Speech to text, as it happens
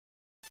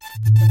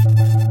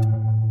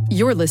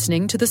You're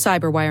listening to the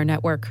Cyberwire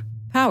Network,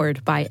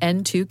 powered by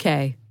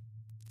N2K.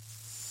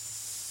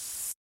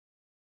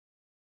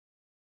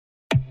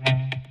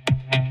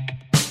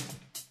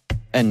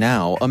 And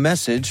now, a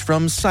message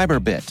from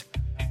Cyberbit.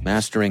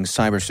 Mastering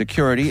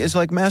cybersecurity is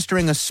like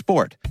mastering a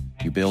sport.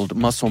 You build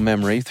muscle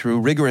memory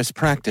through rigorous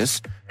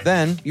practice,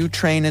 then you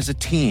train as a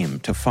team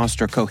to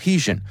foster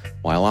cohesion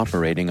while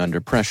operating under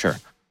pressure.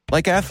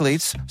 Like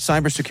athletes,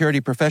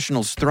 cybersecurity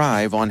professionals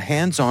thrive on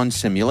hands-on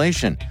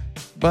simulation.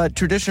 But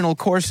traditional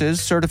courses,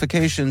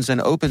 certifications,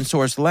 and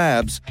open-source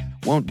labs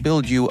won't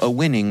build you a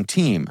winning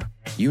team.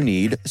 You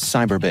need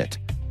Cyberbit.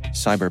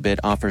 Cyberbit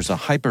offers a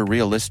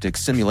hyper-realistic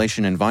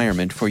simulation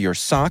environment for your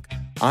SOC,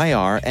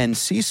 IR, and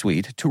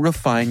C-suite to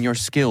refine your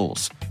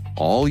skills,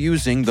 all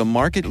using the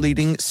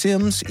market-leading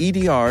SIMs,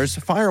 EDRs,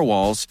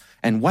 firewalls,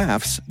 and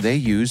WAFs they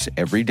use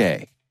every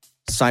day.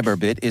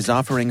 Cyberbit is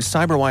offering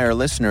Cyberwire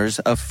listeners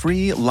a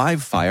free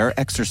live-fire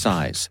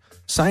exercise.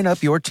 Sign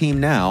up your team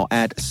now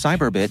at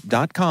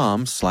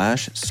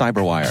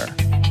cyberbit.com/cyberwire.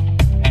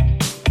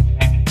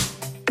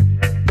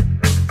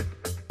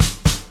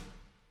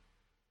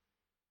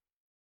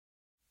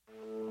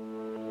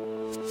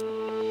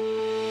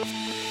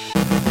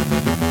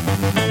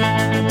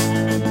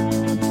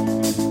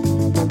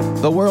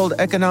 The World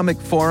Economic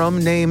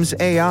Forum names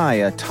AI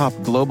a top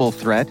global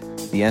threat.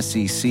 The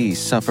SEC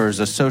suffers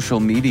a social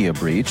media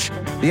breach.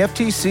 The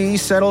FTC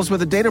settles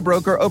with a data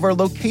broker over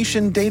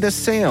location data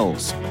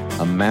sales.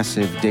 A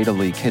massive data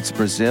leak hits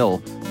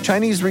Brazil.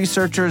 Chinese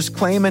researchers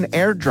claim an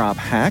airdrop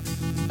hack.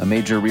 A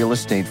major real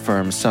estate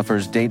firm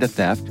suffers data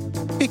theft.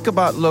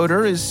 Picabot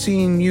loader is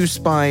seen use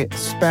by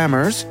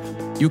spammers.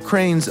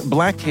 Ukraine's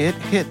Black Hit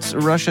hits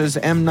Russia's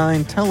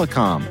M9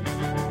 Telecom.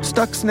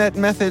 Stuxnet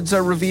methods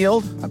are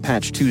revealed, a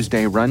Patch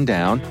Tuesday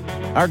rundown.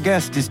 Our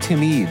guest is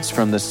Tim Eads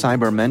from the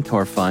Cyber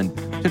Mentor Fund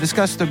to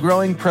discuss the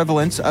growing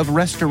prevalence of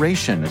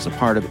restoration as a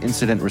part of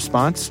incident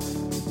response.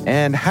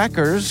 And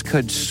hackers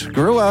could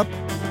screw up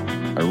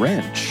a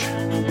wrench.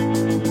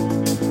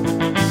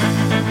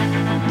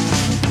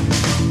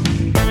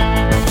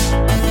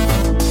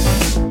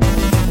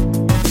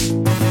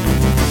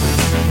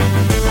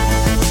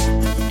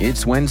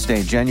 It's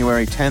Wednesday,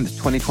 January 10th,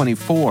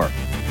 2024.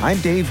 I'm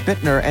Dave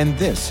Bittner, and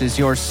this is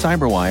your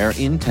Cyberwire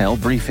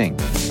Intel Briefing.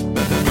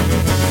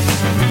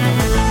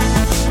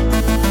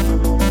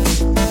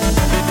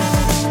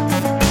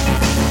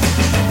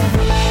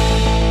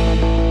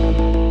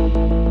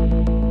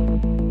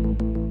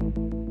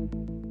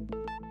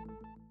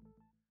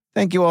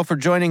 Thank you all for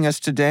joining us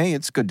today.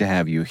 It's good to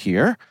have you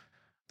here.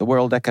 The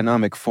World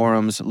Economic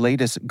Forum's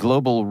latest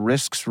Global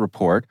Risks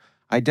Report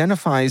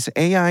identifies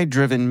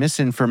AI-driven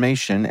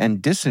misinformation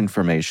and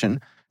disinformation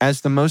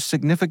as the most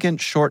significant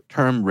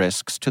short-term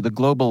risks to the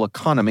global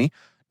economy,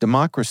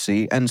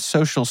 democracy, and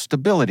social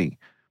stability.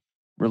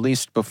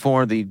 Released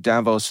before the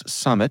Davos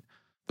summit,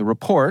 the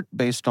report,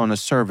 based on a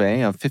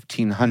survey of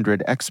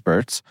 1,500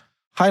 experts,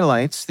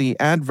 highlights the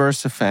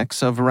adverse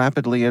effects of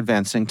rapidly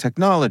advancing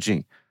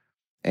technology.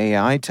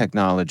 AI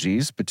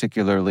technologies,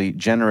 particularly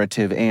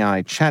generative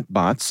AI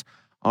chatbots,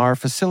 are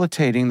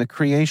facilitating the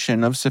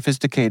creation of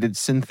sophisticated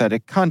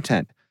synthetic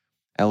content,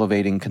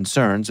 elevating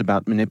concerns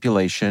about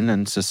manipulation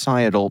and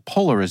societal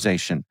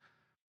polarization.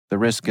 The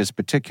risk is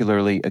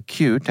particularly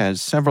acute as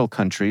several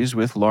countries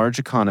with large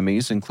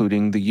economies,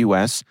 including the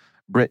U.S.,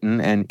 Britain,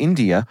 and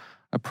India,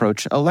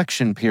 approach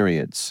election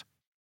periods.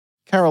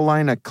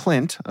 Carolina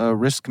Clint, a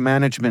risk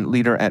management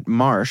leader at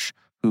Marsh,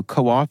 who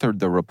co-authored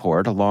the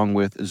report along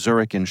with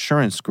Zurich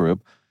Insurance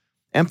Group,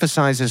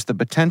 emphasizes the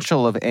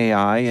potential of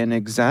AI in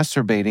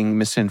exacerbating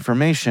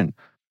misinformation.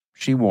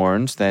 She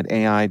warns that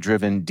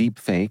AI-driven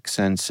deepfakes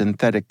and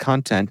synthetic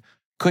content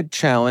could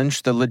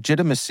challenge the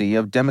legitimacy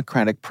of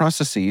democratic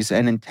processes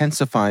and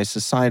intensify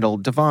societal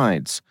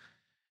divides.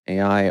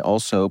 AI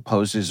also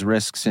poses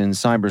risks in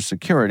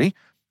cybersecurity,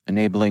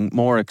 enabling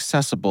more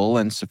accessible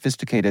and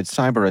sophisticated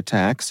cyber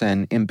attacks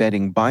and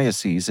embedding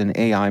biases in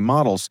AI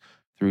models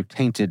through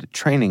tainted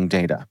training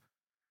data.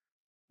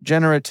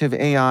 Generative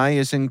AI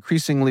is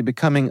increasingly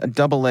becoming a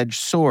double-edged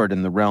sword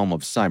in the realm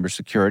of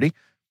cybersecurity.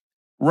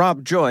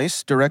 Rob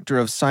Joyce, director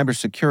of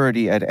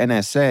cybersecurity at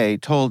NSA,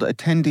 told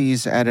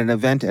attendees at an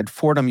event at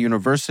Fordham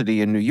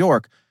University in New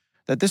York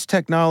that this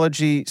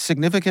technology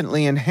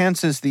significantly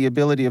enhances the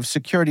ability of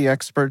security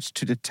experts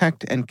to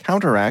detect and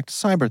counteract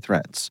cyber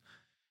threats.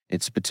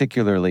 It's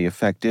particularly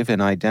effective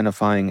in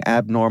identifying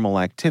abnormal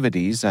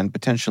activities and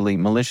potentially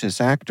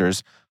malicious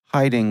actors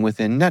hiding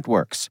within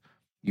networks,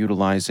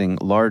 utilizing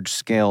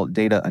large-scale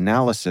data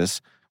analysis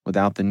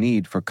without the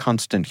need for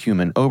constant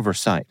human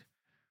oversight.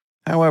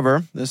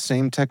 However, the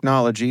same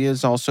technology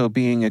is also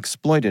being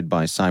exploited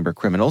by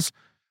cybercriminals.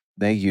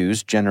 They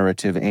use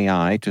generative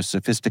AI to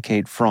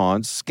sophisticate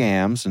frauds,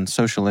 scams, and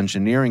social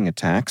engineering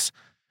attacks,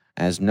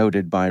 as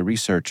noted by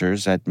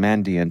researchers at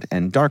Mandiant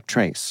and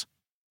Darktrace.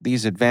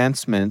 These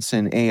advancements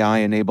in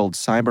AI-enabled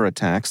cyber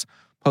attacks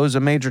pose a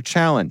major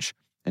challenge,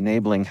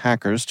 enabling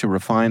hackers to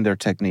refine their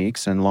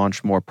techniques and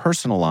launch more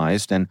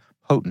personalized and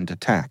potent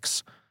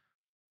attacks.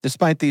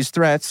 Despite these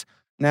threats,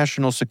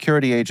 National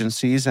security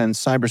agencies and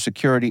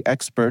cybersecurity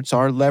experts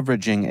are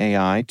leveraging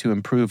AI to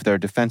improve their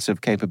defensive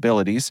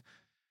capabilities.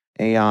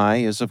 AI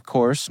is, of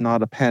course,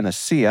 not a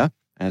panacea,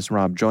 as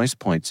Rob Joyce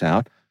points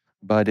out,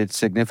 but it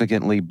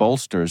significantly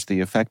bolsters the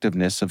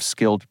effectiveness of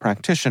skilled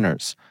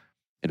practitioners.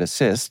 It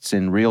assists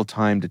in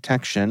real-time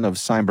detection of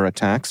cyber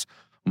attacks,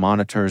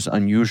 monitors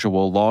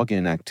unusual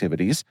login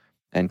activities,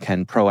 and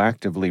can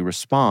proactively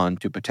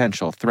respond to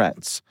potential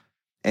threats.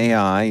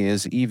 AI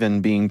is even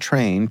being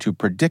trained to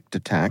predict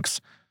attacks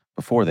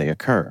before they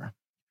occur.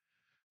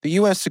 The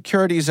U.S.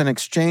 Securities and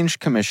Exchange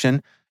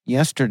Commission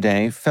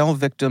yesterday fell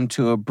victim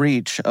to a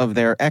breach of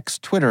their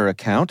X-Twitter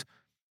account,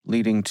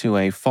 leading to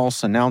a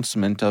false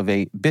announcement of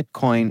a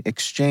Bitcoin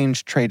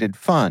exchange-traded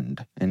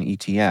fund, an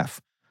ETF.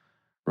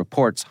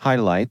 Reports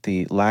highlight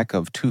the lack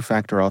of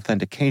two-factor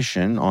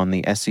authentication on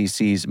the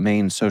SEC's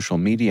main social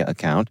media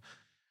account,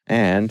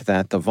 and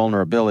that the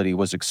vulnerability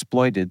was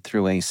exploited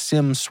through a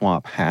SIM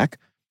swap hack,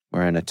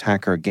 where an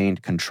attacker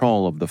gained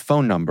control of the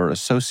phone number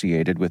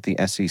associated with the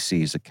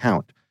SEC's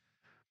account.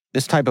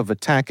 This type of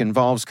attack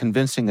involves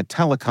convincing a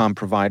telecom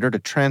provider to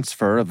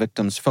transfer a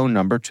victim's phone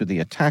number to the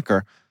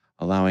attacker,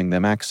 allowing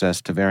them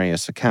access to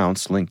various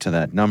accounts linked to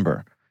that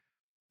number.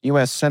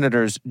 U.S.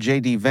 Senators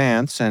J.D.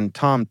 Vance and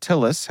Tom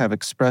Tillis have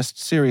expressed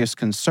serious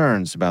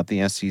concerns about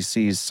the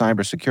SEC's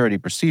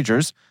cybersecurity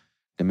procedures,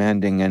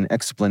 demanding an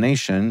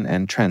explanation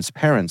and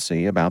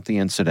transparency about the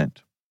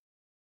incident.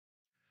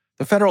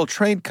 The Federal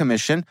Trade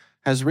Commission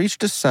has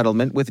reached a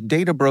settlement with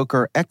data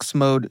broker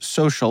Xmode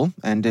Social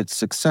and its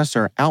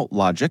successor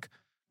OutLogic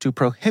to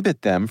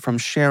prohibit them from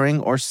sharing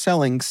or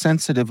selling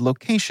sensitive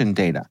location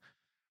data.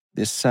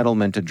 This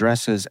settlement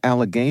addresses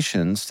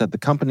allegations that the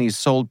companies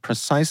sold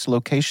precise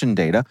location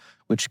data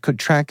which could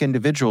track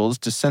individuals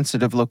to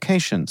sensitive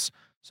locations,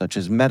 such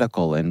as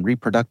medical and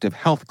reproductive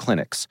health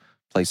clinics,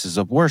 places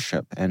of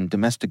worship, and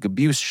domestic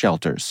abuse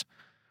shelters.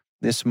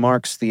 This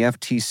marks the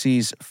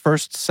FTC's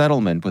first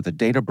settlement with a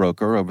data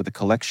broker over the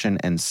collection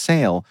and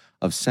sale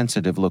of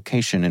sensitive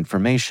location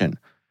information.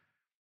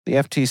 The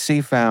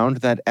FTC found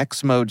that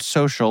Xmode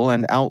Social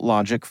and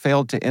OutLogic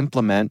failed to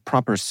implement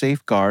proper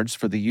safeguards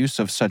for the use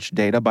of such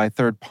data by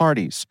third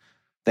parties.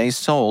 They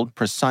sold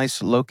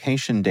precise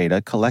location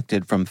data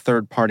collected from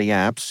third-party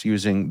apps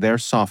using their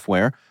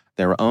software,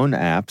 their own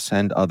apps,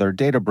 and other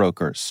data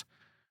brokers.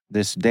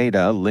 This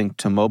data, linked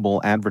to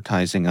mobile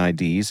advertising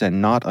IDs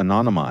and not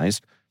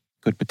anonymized,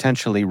 could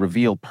potentially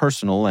reveal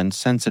personal and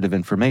sensitive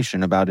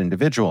information about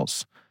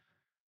individuals.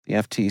 The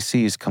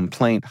FTC's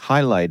complaint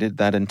highlighted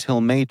that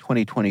until May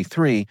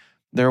 2023,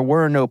 there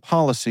were no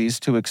policies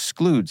to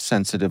exclude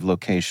sensitive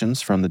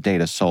locations from the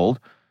data sold.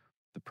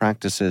 The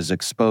practices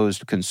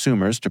exposed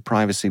consumers to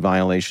privacy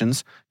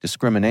violations,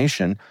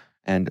 discrimination,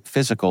 and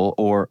physical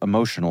or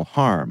emotional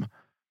harm.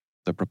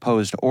 The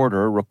proposed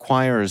order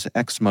requires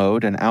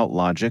Xmode and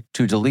OutLogic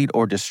to delete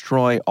or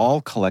destroy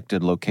all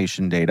collected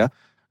location data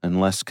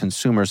unless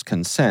consumers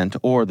consent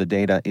or the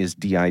data is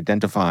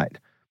de-identified.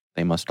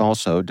 They must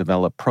also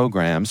develop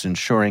programs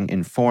ensuring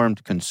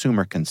informed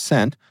consumer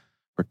consent,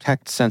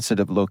 protect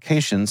sensitive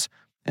locations,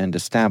 and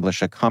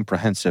establish a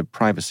comprehensive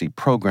privacy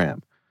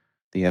program.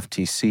 The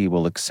FTC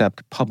will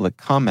accept public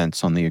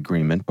comments on the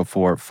agreement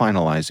before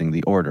finalizing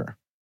the order.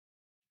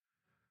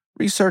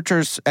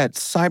 Researchers at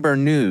Cyber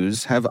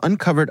News have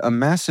uncovered a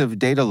massive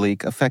data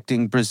leak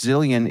affecting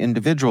Brazilian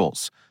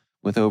individuals,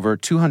 with over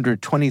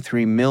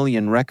 223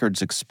 million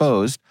records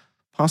exposed,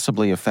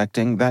 possibly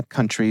affecting that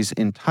country's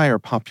entire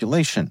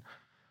population.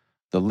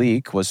 The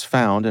leak was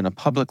found in a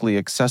publicly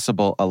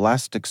accessible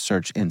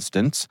Elasticsearch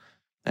instance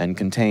and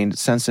contained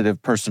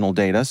sensitive personal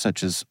data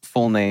such as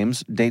full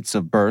names, dates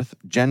of birth,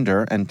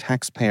 gender, and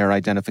taxpayer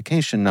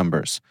identification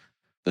numbers.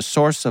 The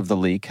source of the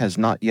leak has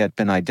not yet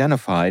been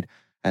identified,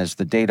 as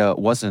the data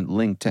wasn't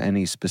linked to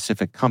any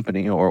specific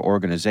company or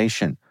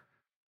organization.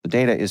 The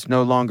data is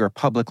no longer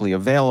publicly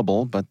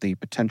available, but the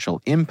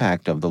potential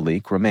impact of the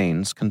leak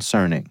remains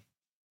concerning.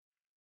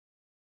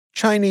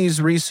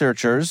 Chinese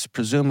researchers,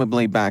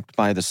 presumably backed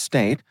by the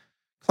state,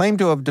 claim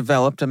to have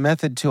developed a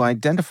method to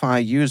identify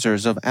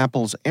users of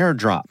Apple's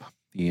AirDrop,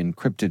 the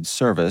encrypted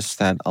service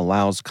that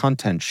allows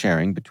content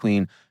sharing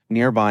between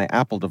nearby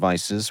Apple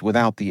devices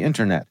without the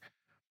internet.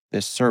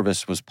 This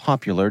service was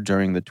popular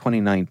during the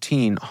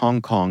 2019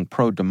 Hong Kong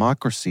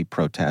pro-democracy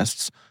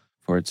protests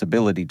for its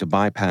ability to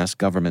bypass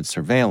government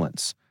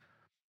surveillance.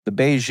 The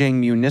Beijing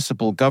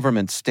municipal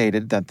government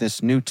stated that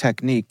this new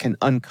technique can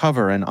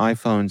uncover an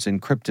iPhone's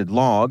encrypted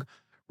log,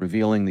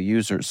 revealing the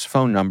user's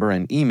phone number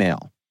and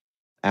email.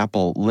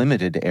 Apple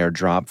limited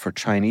AirDrop for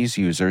Chinese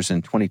users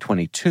in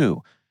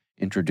 2022,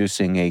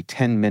 introducing a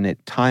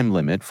 10-minute time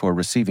limit for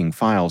receiving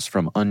files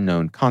from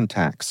unknown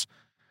contacts.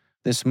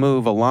 This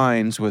move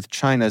aligns with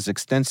China's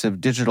extensive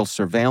digital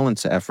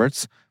surveillance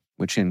efforts,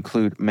 which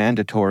include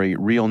mandatory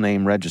real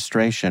name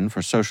registration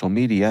for social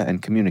media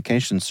and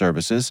communication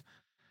services.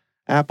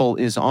 Apple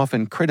is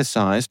often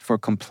criticized for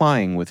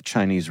complying with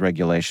Chinese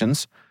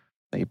regulations.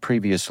 They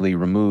previously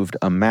removed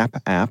a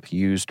map app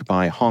used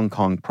by Hong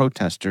Kong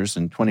protesters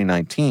in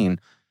 2019,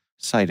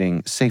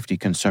 citing safety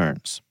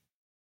concerns.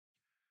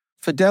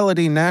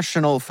 Fidelity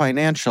National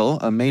Financial,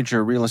 a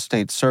major real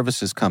estate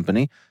services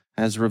company,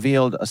 has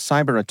revealed a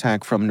cyber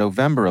attack from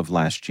November of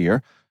last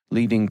year,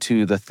 leading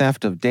to the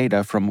theft of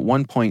data from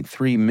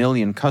 1.3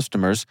 million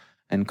customers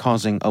and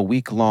causing a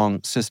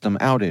week-long system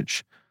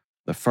outage.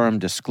 The firm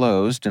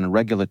disclosed in a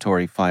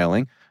regulatory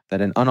filing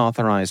that an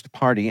unauthorized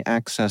party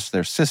accessed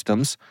their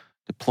systems,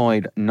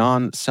 deployed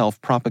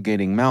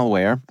non-self-propagating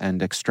malware,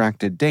 and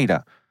extracted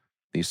data.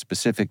 The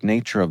specific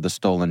nature of the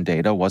stolen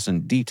data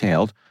wasn't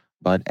detailed,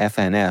 but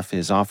FNF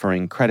is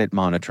offering credit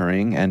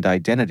monitoring and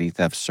identity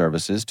theft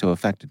services to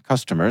affected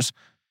customers,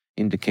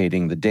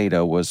 indicating the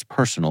data was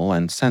personal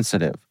and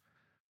sensitive.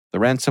 The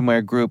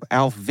ransomware group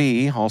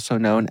ALF-V, also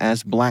known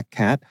as Black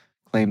Cat,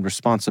 claimed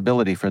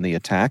responsibility for the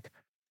attack.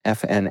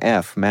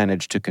 FNF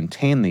managed to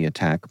contain the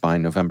attack by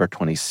November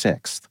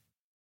 26th.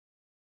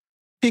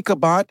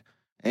 Picabot,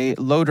 a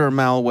loader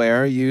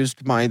malware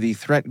used by the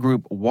threat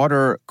group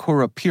Water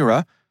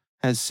Kurapira,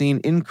 has seen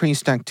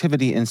increased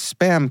activity in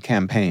spam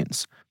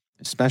campaigns,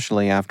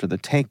 especially after the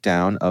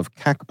takedown of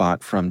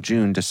CACBot from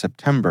June to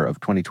September of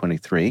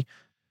 2023.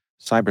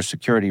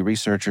 Cybersecurity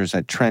researchers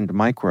at Trend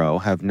Micro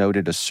have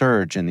noted a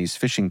surge in these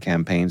phishing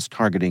campaigns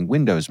targeting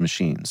Windows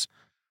machines.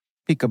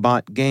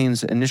 Picabot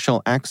gains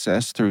initial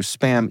access through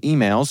spam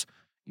emails,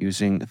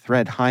 using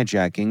thread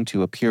hijacking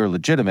to appear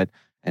legitimate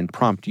and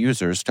prompt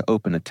users to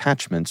open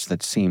attachments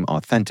that seem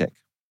authentic.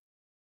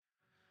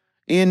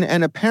 In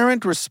an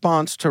apparent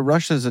response to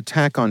Russia's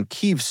attack on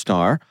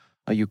Kyivstar,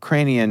 a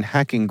Ukrainian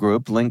hacking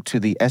group linked to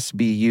the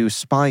SBU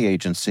spy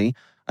agency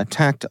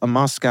attacked a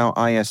Moscow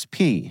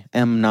ISP,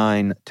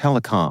 M9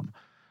 Telecom.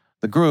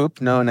 The group,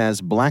 known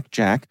as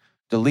Blackjack,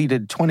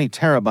 deleted 20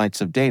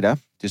 terabytes of data,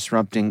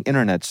 disrupting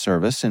internet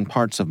service in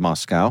parts of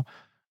Moscow.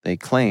 They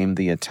claim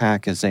the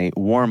attack is a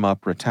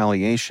warm-up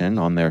retaliation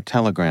on their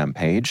Telegram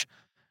page.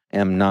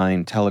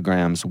 M9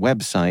 Telegram's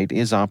website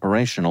is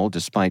operational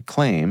despite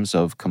claims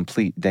of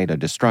complete data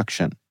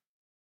destruction.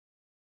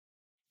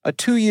 A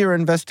 2-year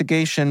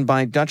investigation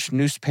by Dutch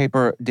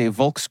newspaper De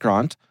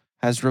Volkskrant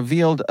has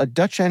revealed a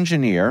Dutch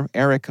engineer,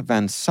 Erik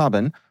van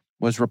Sabben,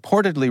 was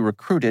reportedly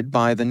recruited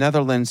by the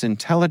Netherlands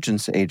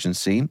intelligence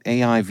agency,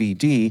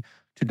 AIVD,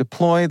 to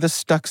deploy the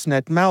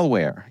Stuxnet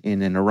malware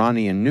in an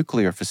Iranian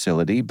nuclear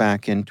facility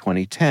back in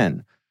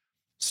 2010.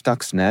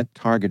 Stuxnet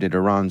targeted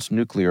Iran's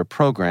nuclear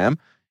program,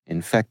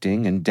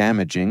 infecting and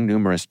damaging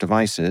numerous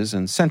devices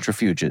and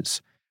centrifuges.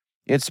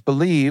 It's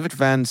believed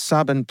Van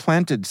Sabben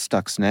planted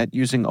Stuxnet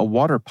using a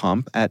water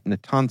pump at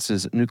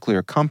Natanz's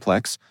nuclear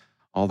complex,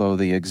 although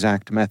the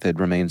exact method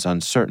remains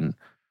uncertain.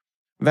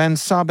 Van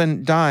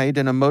Sabben died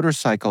in a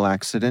motorcycle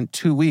accident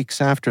 2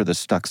 weeks after the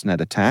Stuxnet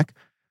attack.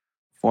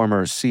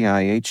 Former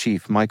CIA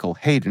Chief Michael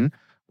Hayden,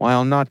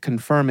 while not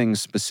confirming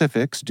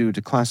specifics due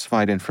to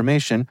classified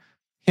information,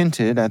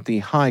 hinted at the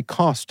high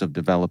cost of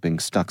developing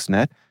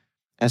Stuxnet,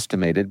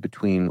 estimated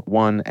between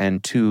 $1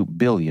 and $2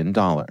 billion.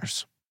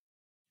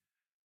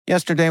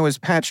 Yesterday was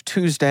Patch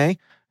Tuesday,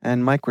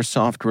 and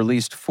Microsoft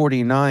released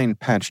 49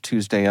 Patch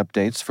Tuesday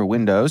updates for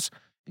Windows,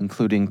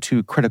 including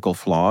 2 critical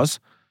flaws.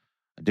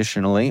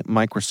 Additionally,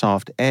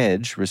 Microsoft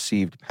Edge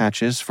received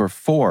patches for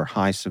 4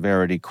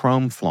 high-severity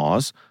Chrome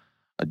flaws.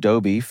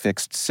 Adobe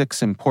fixed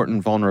 6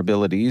 important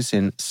vulnerabilities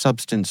in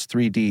Substance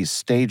 3D's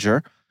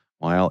Stager,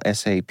 while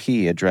SAP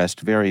addressed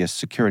various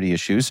security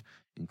issues,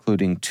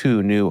 including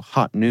 2 new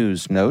hot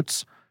news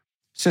notes.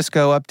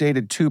 Cisco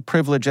updated 2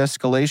 privilege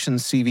escalation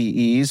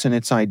CVEs in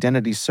its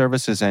Identity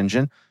Services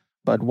engine,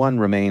 but 1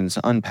 remains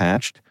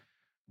unpatched.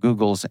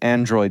 Google's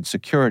Android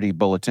Security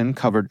Bulletin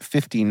covered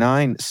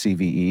 59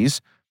 CVEs,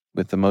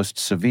 with the most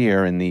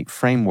severe in the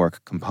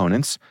framework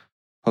components,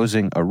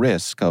 posing a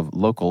risk of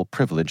local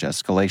privilege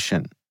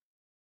escalation.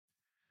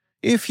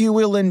 If you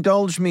will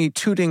indulge me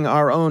tooting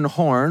our own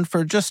horn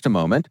for just a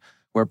moment,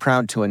 we're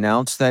proud to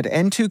announce that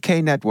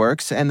N2K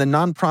Networks and the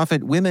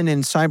nonprofit Women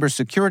in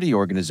Cybersecurity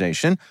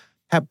organization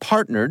have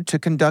partnered to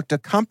conduct a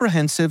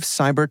comprehensive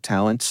cyber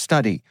talent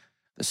study.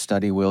 The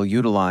study will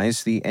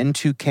utilize the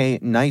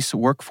N2K NICE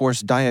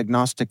Workforce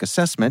Diagnostic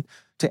Assessment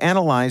to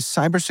analyze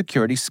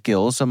cybersecurity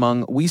skills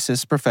among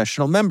WSIS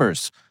professional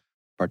members.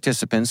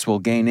 Participants will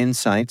gain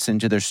insights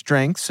into their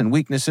strengths and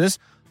weaknesses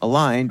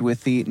aligned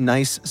with the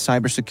NICE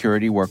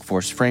Cybersecurity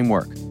Workforce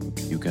Framework.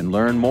 You can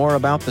learn more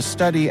about the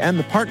study and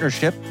the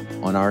partnership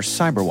on our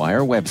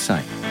CyberWire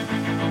website.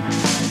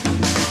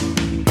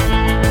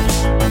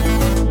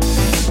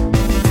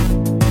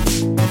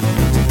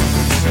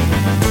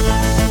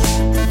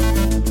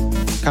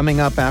 Coming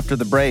up after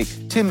the break,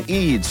 Tim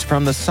Eads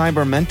from the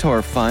Cyber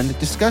Mentor Fund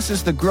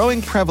discusses the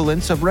growing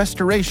prevalence of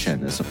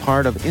restoration as a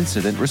part of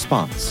incident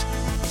response.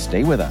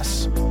 Stay with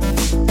us.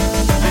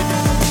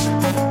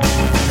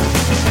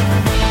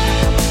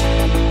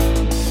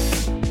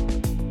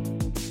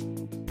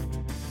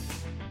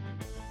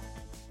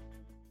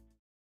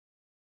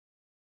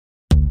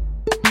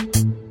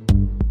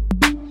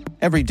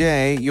 Every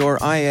day, your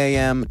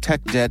IAM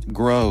tech debt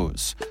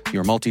grows.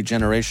 Your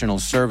multi-generational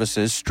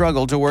services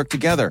struggle to work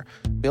together.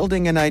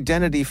 Building an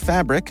identity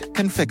fabric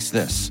can fix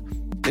this.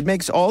 It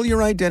makes all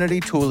your identity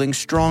tooling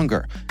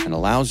stronger and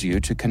allows you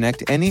to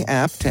connect any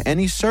app to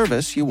any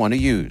service you want to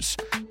use,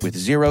 with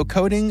zero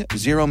coding,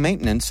 zero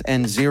maintenance,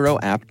 and zero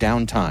app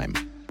downtime.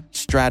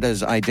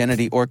 Strata's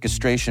identity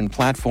orchestration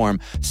platform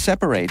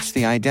separates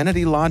the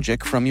identity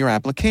logic from your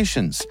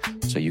applications,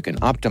 so you can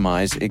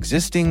optimize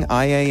existing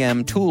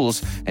IAM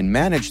tools and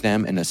manage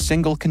them in a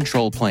single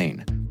control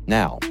plane.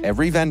 Now,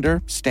 every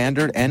vendor,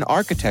 standard, and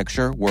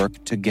architecture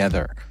work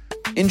together.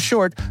 In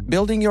short,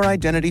 building your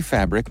identity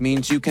fabric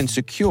means you can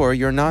secure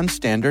your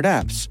non-standard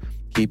apps,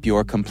 keep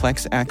your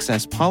complex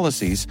access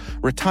policies,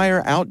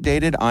 retire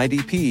outdated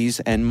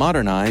IDPs, and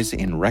modernize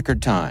in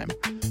record time.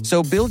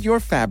 So build your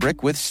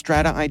fabric with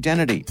Strata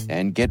Identity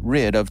and get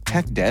rid of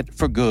tech debt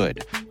for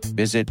good.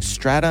 Visit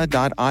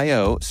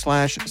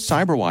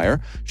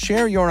strata.io/cyberwire,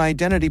 share your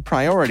identity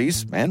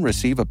priorities, and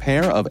receive a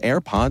pair of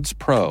AirPods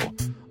Pro.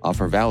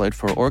 Offer valid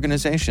for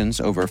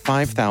organizations over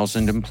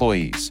 5,000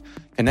 employees.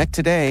 Connect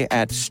today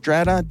at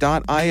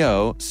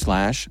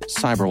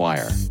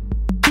strata.io/cyberwire.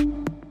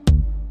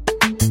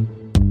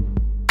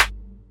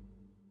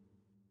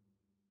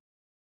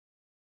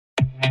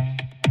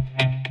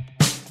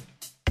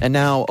 And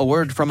now, a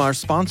word from our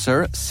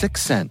sponsor,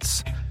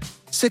 6sense.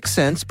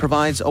 6sense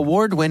provides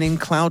award-winning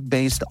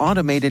cloud-based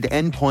automated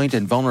endpoint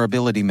and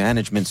vulnerability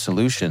management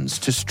solutions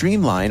to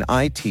streamline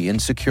IT and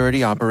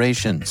security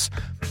operations.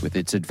 With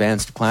its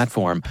advanced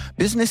platform,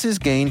 businesses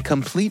gain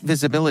complete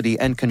visibility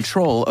and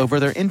control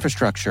over their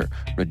infrastructure,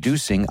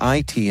 reducing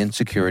IT and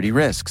security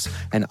risks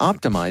and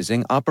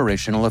optimizing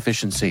operational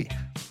efficiency.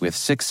 With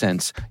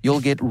 6sense,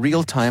 you'll get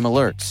real-time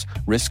alerts,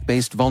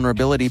 risk-based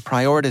vulnerability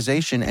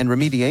prioritization and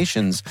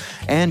remediations,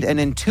 and an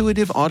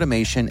intuitive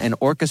automation and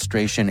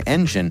orchestration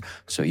engine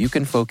so you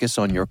can focus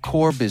on your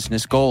core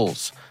business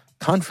goals,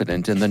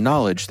 confident in the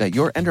knowledge that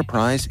your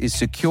enterprise is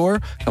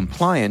secure,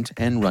 compliant,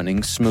 and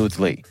running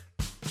smoothly.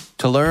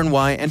 To learn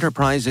why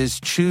enterprises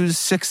choose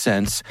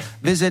 6sense,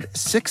 visit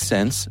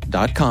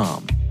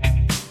 6sense.com.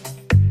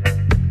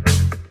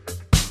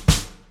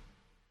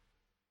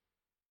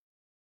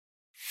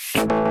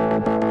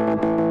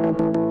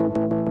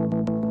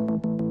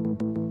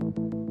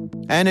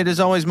 And it is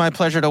always my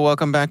pleasure to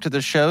welcome back to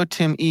the show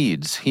Tim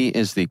Eads. He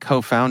is the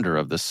co-founder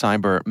of the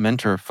Cyber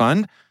Mentor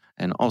Fund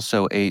and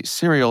also a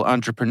serial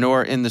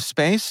entrepreneur in the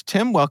space.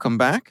 Tim, welcome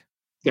back.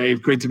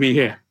 Dave, great to be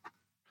here.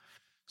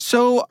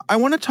 So I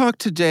want to talk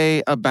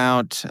today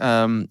about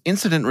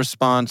incident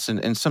response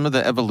and some of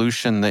the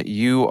evolution that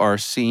you are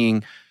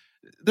seeing.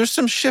 There's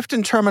some shift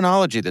in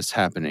terminology that's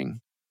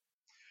happening.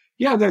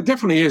 Yeah, there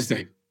definitely is,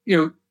 Dave.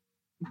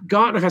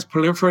 Gartner has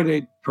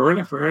proliferated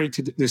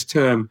this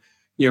term,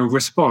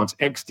 response,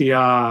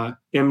 XDR,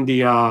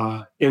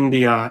 MDR,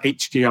 NDR,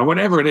 HDR,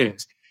 whatever it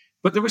is.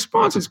 But the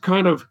response is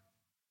kind of,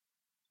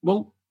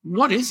 well,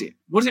 what is it?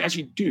 What does it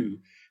actually do?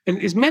 And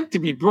it's meant to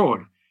be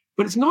broad,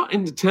 but it's not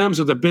in the terms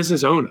of the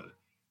business owner.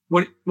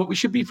 What we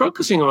should be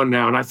focusing on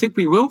now, and I think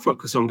we will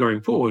focus on going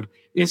forward,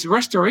 is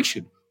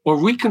restoration or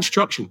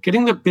reconstruction,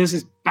 getting the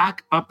business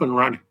back up and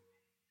running.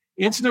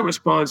 Incident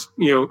response,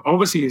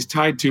 obviously is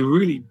tied to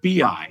really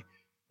BI,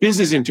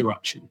 business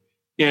interruption.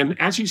 And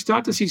as you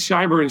start to see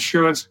cyber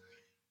insurance,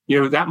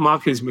 that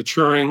market is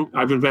maturing.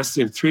 I've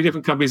invested in 3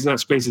 different companies in that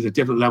space at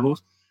different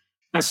levels.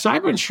 As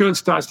cyber insurance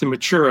starts to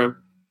mature,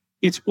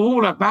 it's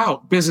all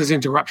about business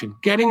interruption,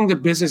 getting the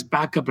business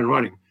back up and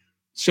running.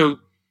 So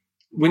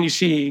when you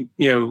see,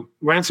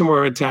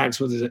 ransomware attacks,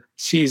 whether it's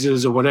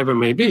Caesars or whatever it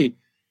may be,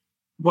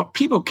 what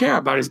people care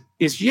about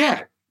is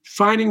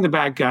finding the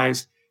bad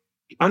guys,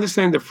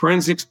 understanding the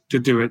forensics to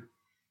do it,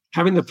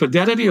 having the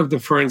fidelity of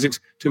the forensics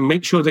to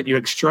make sure that you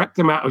extract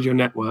them out of your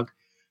network,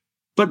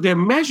 but they're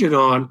measured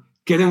on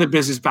getting the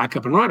business back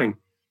up and running.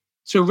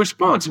 So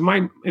response,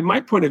 in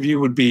my point of view,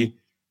 would be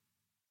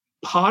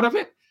part of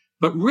it,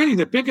 but really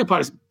the bigger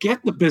part is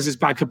get the business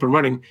back up and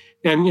running.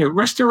 And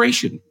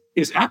restoration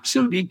is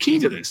absolutely key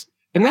to this.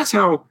 And that's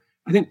how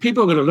I think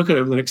people are going to look at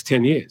it over the next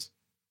 10 years.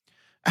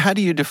 How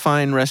do you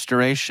define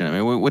restoration? I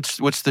mean,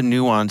 what's the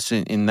nuance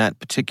in that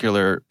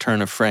particular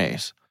turn of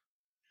phrase?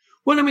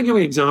 Well, let me give you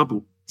an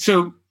example.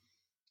 So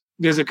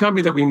there's a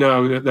company that we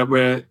know that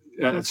we're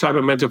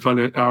Cyber Mentor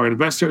Fund, our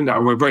investor, and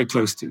that we're very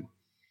close to.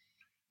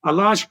 A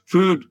large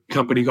food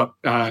company got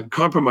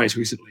compromised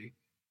recently.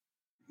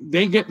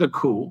 They get the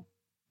call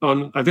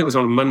I think it was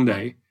on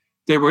Monday.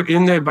 They were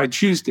in there by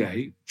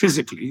Tuesday,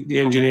 physically, the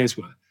engineers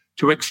were,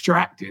 to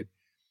extract it.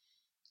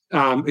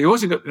 They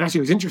also got, actually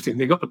it was interesting,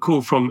 they got the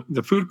call from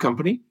the food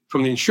company,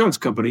 from the insurance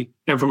company,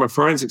 and from a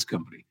forensics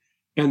company.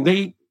 And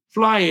they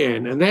fly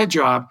in, and their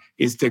job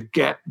is to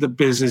get the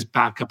business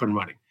back up and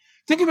running.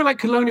 Think of it like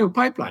Colonial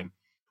Pipeline.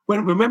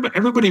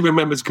 Everybody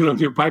remembers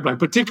Colonial Pipeline,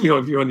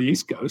 particularly if you're on the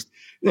East Coast.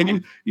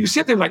 Then you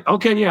sit there like,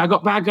 okay, yeah, I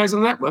got bad guys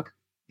on the network.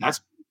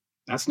 That's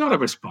not a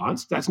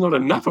response. That's not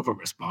enough of a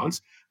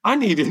response. I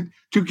needed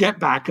to get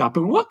back up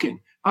and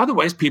working.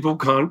 Otherwise, people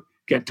can't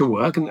get to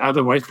work, and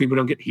otherwise people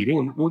don't get heating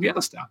and all the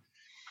other stuff.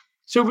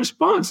 So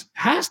response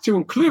has to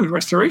include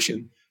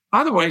restoration.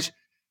 Otherwise,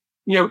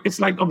 it's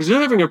like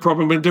observing a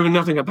problem and doing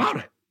nothing about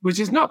it, which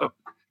is not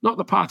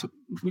the path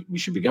we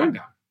should be going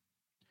down.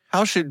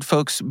 How should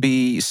folks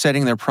be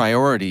setting their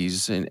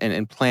priorities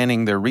and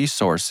planning their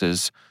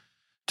resources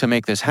to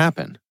make this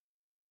happen?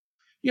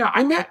 Yeah,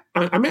 I met a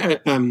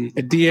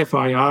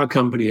DFIR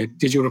company, a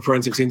digital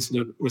forensics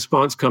incident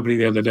response company,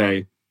 the other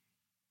day,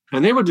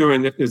 and they were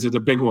doing this is the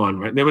big one,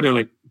 right? They were doing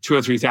like 2,000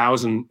 or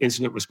 3,000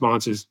 incident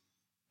responses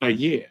a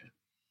year,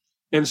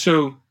 and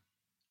so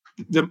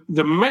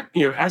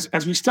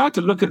as we start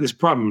to look at this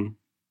problem,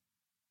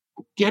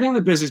 getting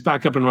the business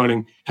back up and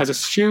running has a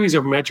series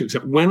of metrics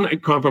that when a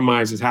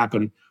compromise has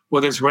happened,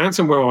 whether it's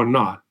ransomware or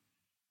not,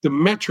 the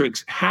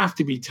metrics have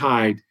to be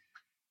tied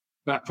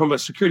from a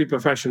security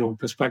professional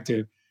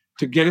perspective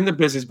to getting the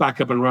business back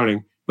up and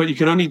running. But you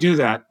can only do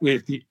that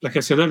with, like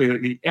I said earlier,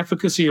 the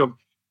efficacy of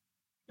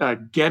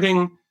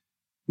getting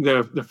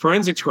the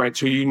forensics right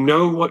so you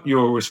know what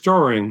you're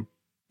restoring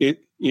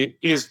it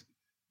is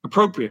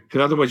appropriate,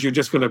 because otherwise you're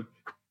just going to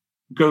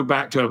go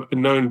back to a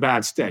known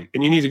bad state,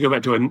 and you need to go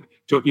back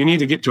you need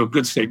to get to a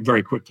good state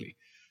very quickly.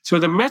 So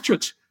the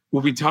metrics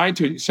will be tied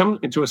to a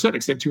certain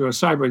extent to your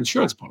cyber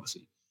insurance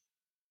policy.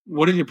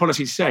 What did your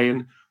policy say,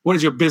 and what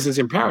is your business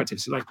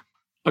imperatives? Like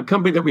a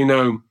company that we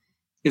know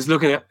is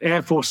looking at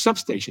Air Force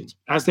substations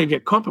as they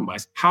get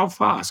compromised. How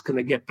fast can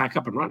they get back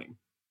up and running?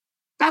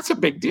 That's a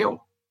big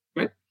deal,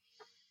 right?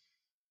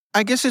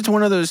 I guess it's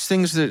one of those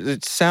things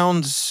that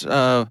sounds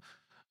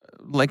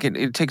like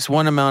it takes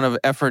one amount of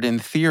effort in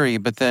theory,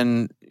 but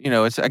then,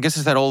 I guess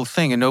it's that old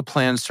thing, and no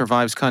plan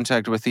survives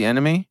contact with the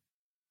enemy.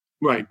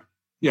 Right.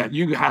 Yeah,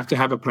 you have to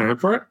have a plan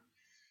for it.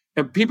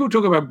 And people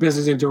talk about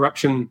business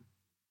interruption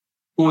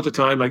all the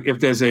time, like if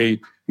there's a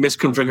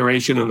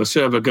misconfiguration and the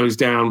server goes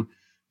down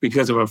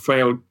because of a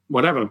failed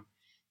whatever.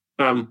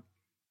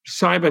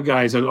 Cyber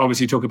guys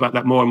obviously talk about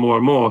that more and more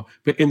and more.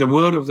 But in the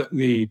world of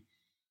the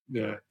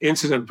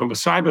incident from a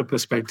cyber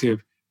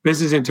perspective,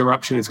 business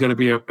interruption is going to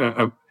be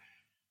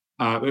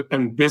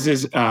and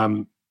business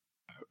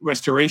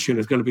restoration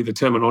is going to be the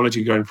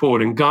terminology going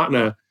forward. And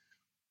Gartner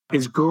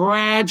is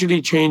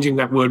gradually changing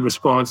that word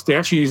response. They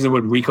actually use the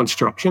word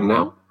reconstruction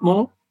now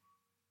more,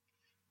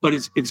 but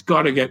it's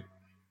got to get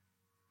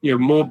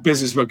more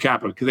business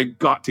vocabulary, because they've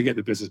got to get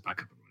the business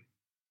back up and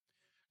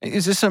running.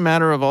 Is this a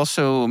matter of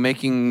also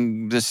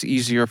making this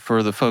easier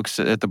for the folks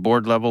at the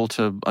board level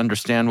to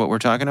understand what we're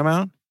talking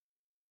about?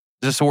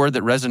 Is this a word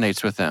that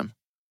resonates with them?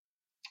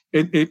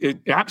 It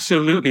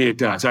absolutely it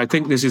does. I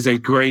think this is a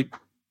great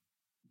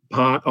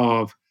part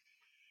of,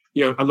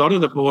 a lot of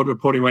the board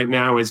reporting right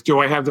now is, do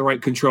I have the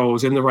right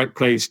controls in the right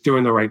place,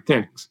 doing the right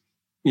things?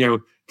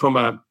 From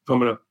an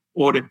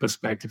audit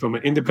perspective, from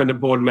an independent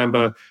board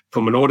member,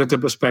 from an auditor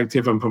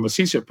perspective, and from a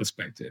CISO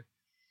perspective.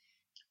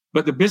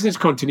 But the business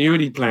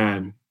continuity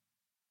plan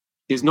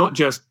is not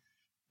just,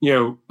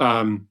 hey,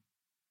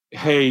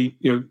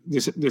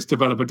 this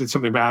developer did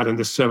something bad and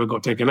this server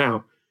got taken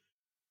out.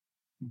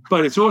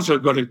 But it's also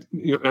got to,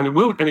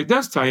 and it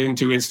does tie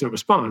into incident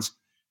response,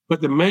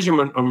 but the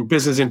measurement on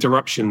business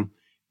interruption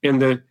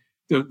and the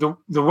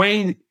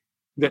way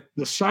that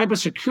the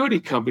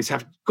cybersecurity companies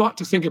have got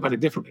to think about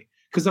it differently.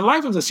 Because the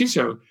life of the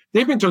CISO,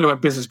 they've been talking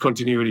about business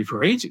continuity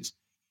for ages.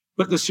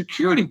 But the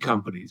security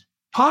companies,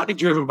 partly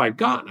driven by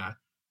Gartner,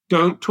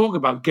 don't talk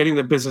about getting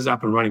the business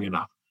up and running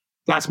enough.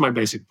 That's my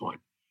basic point.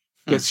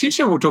 The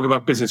CISO will talk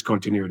about business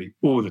continuity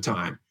all the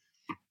time,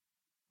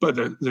 but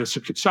the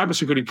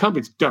cybersecurity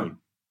companies don't.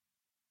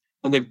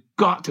 And they've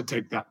got to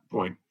take that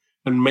point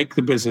and make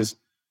the business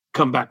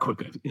come back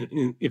quicker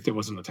if there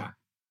was an attack.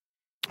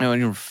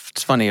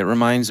 It's funny. It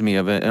reminds me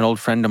of an old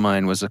friend of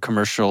mine was a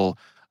commercial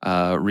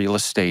real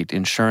estate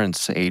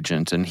insurance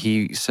agent, and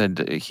he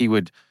said he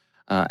would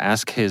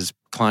ask his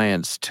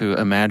clients to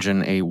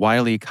imagine a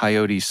Wile E.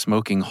 Coyote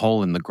smoking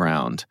hole in the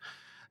ground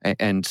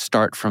and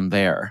start from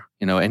there.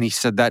 And he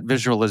said that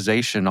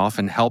visualization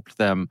often helped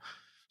them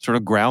sort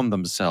of ground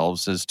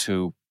themselves as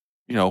to,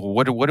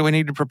 what do I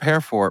need to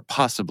prepare for,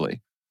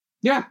 possibly?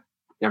 Yeah.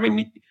 I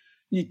mean,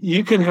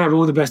 you can have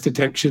all the best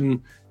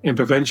detection and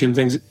prevention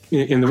things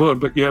in the world,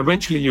 but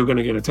eventually you're going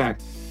to get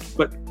attacked.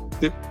 But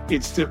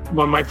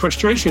my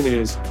frustration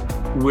is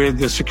with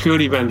the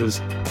security vendors,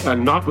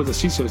 not with the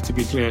CISOs, to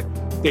be clear.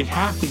 They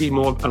have to be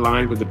more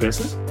aligned with the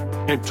business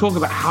and talk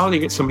about how they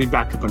get somebody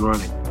back up and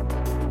running.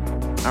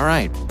 All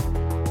right.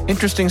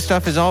 Interesting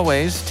stuff as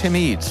always. Tim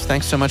Eads,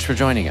 thanks so much for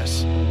joining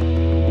us.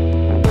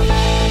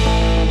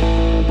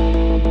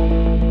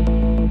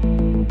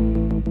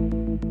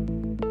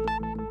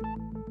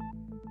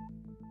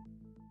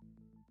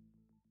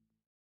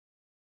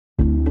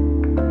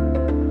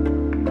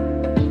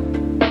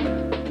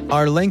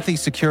 Are lengthy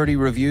security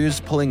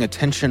reviews pulling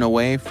attention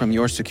away from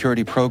your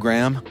security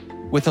program?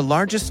 With the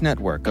largest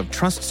network of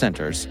trust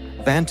centers,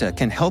 Vanta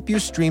can help you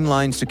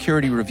streamline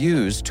security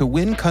reviews to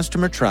win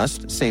customer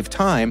trust, save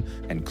time,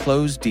 and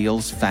close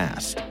deals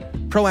fast.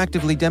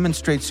 Proactively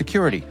demonstrate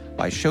security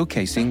by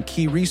showcasing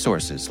key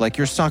resources like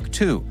your SOC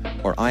 2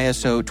 or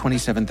ISO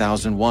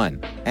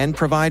 27001, and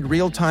provide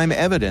real-time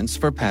evidence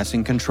for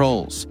passing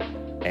controls.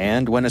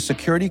 And when a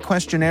security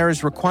questionnaire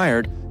is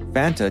required,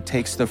 Vanta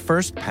takes the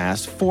first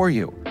pass for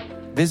you.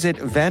 Visit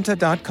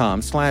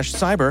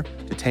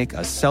vanta.com/cyber to take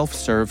a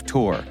self-serve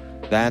tour.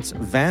 That's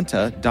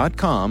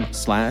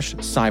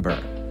vanta.com/cyber.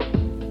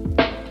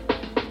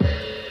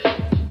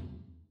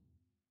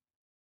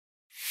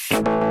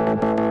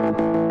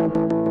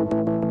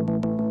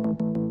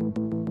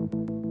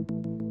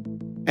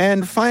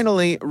 And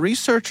finally,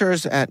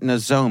 researchers at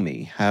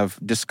Nozomi have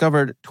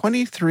discovered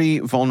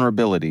 23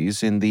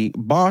 vulnerabilities in the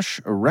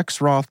Bosch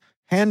Rexroth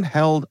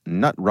handheld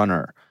nut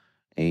runner,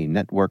 a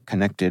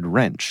network-connected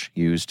wrench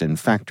used in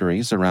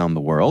factories around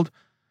the world.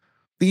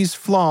 These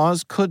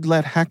flaws could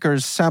let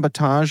hackers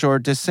sabotage or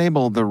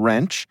disable the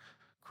wrench,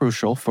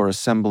 crucial for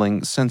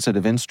assembling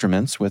sensitive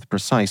instruments with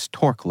precise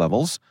torque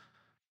levels.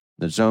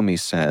 Nozomi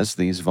says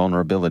these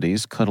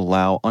vulnerabilities could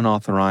allow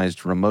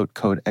unauthorized remote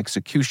code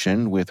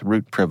execution with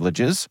root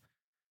privileges.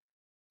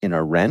 In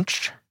a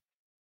wrench,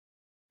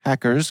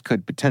 hackers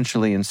could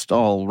potentially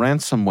install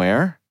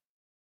ransomware.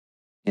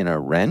 In a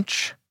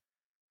wrench,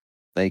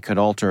 they could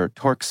alter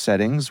torque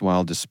settings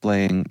while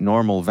displaying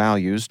normal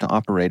values to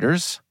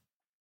operators.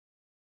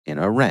 In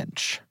a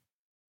wrench.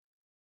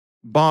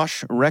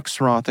 Bosch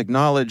Rexroth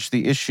acknowledged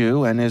the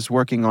issue and is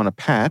working on a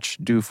patch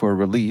due for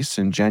release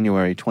in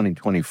January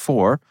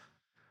 2024.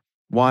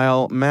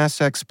 While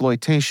mass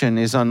exploitation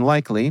is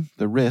unlikely,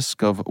 the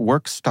risk of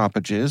work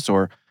stoppages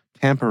or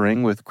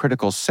tampering with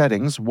critical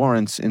settings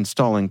warrants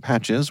installing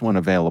patches when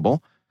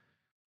available.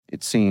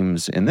 It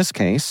seems, in this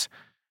case,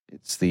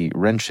 it's the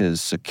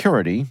wrench's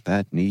security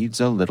that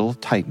needs a little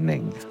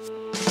tightening.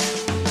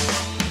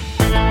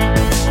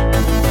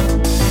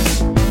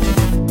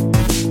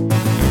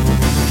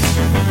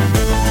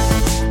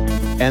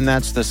 And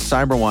that's the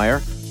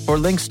Cyberwire. For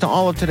links to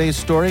all of today's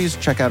stories,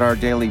 check out our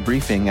daily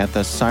briefing at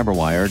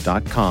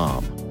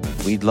thecyberwire.com.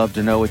 We'd love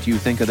to know what you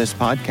think of this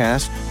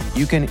podcast.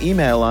 You can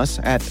email us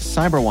at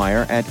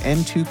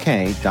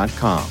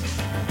cyberwire@n2k.com.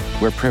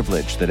 We're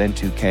privileged that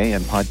N2K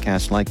and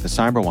podcasts like the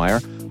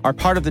Cyberwire are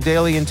part of the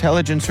daily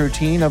intelligence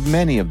routine of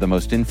many of the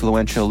most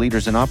influential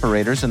leaders and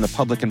operators in the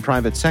public and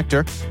private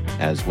sector,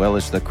 as well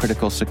as the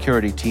critical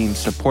security teams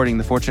supporting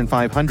the Fortune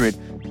 500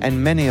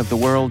 and many of the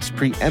world's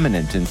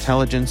preeminent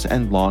intelligence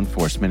and law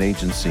enforcement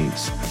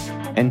agencies.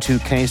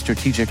 N2K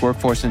Strategic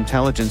Workforce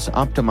Intelligence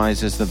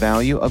optimizes the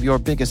value of your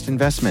biggest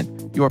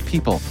investment, your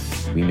people.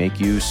 We make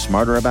you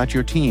smarter about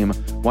your team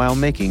while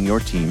making your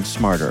team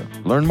smarter.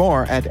 Learn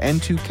more at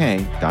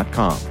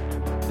n2k.com.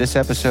 This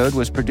episode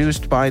was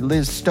produced by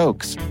Liz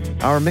Stokes.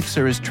 Our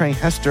mixer is Trey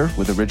Hester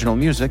with original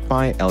music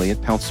by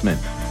Elliot Peltzman.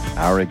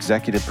 Our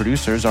executive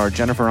producers are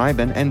Jennifer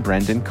Iben and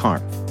Brendan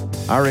Karpf.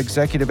 Our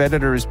executive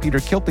editor is Peter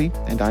Kilpie,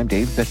 and I'm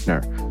Dave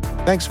Bittner.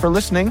 Thanks for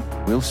listening.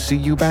 We'll see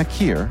you back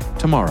here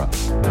tomorrow.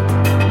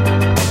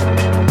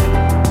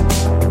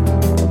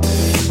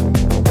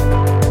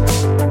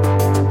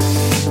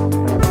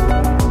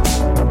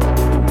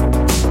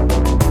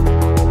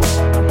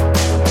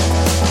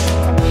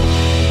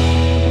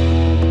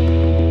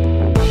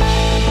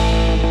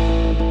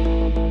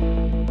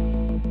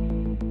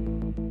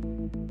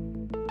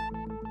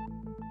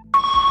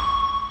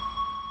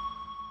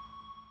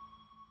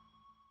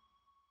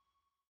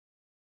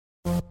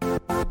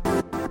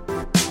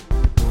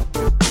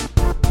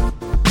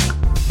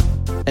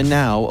 And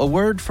now, a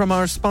word from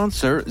our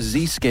sponsor,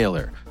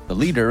 Zscaler, the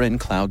leader in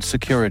cloud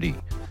security.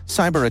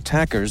 Cyber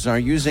attackers are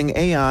using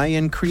AI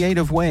in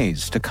creative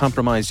ways to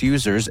compromise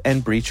users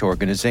and breach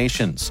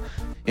organizations.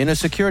 In a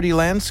security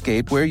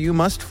landscape where you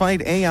must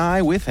fight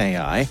AI with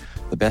AI,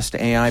 the best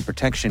AI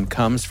protection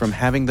comes from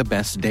having the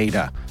best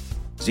data.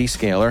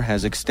 Zscaler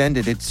has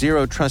extended its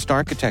zero-trust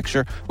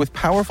architecture with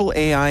powerful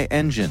AI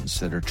engines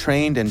that are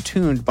trained and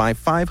tuned by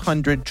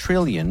 500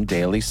 trillion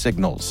daily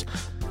signals.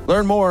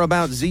 Learn more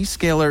about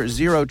Zscaler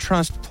Zero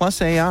Trust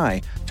Plus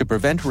AI to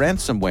prevent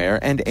ransomware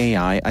and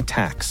AI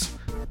attacks.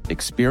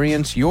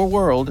 Experience your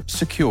world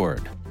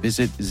secured.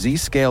 Visit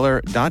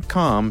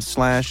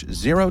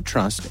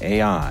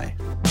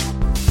zscaler.com/zerotrustai.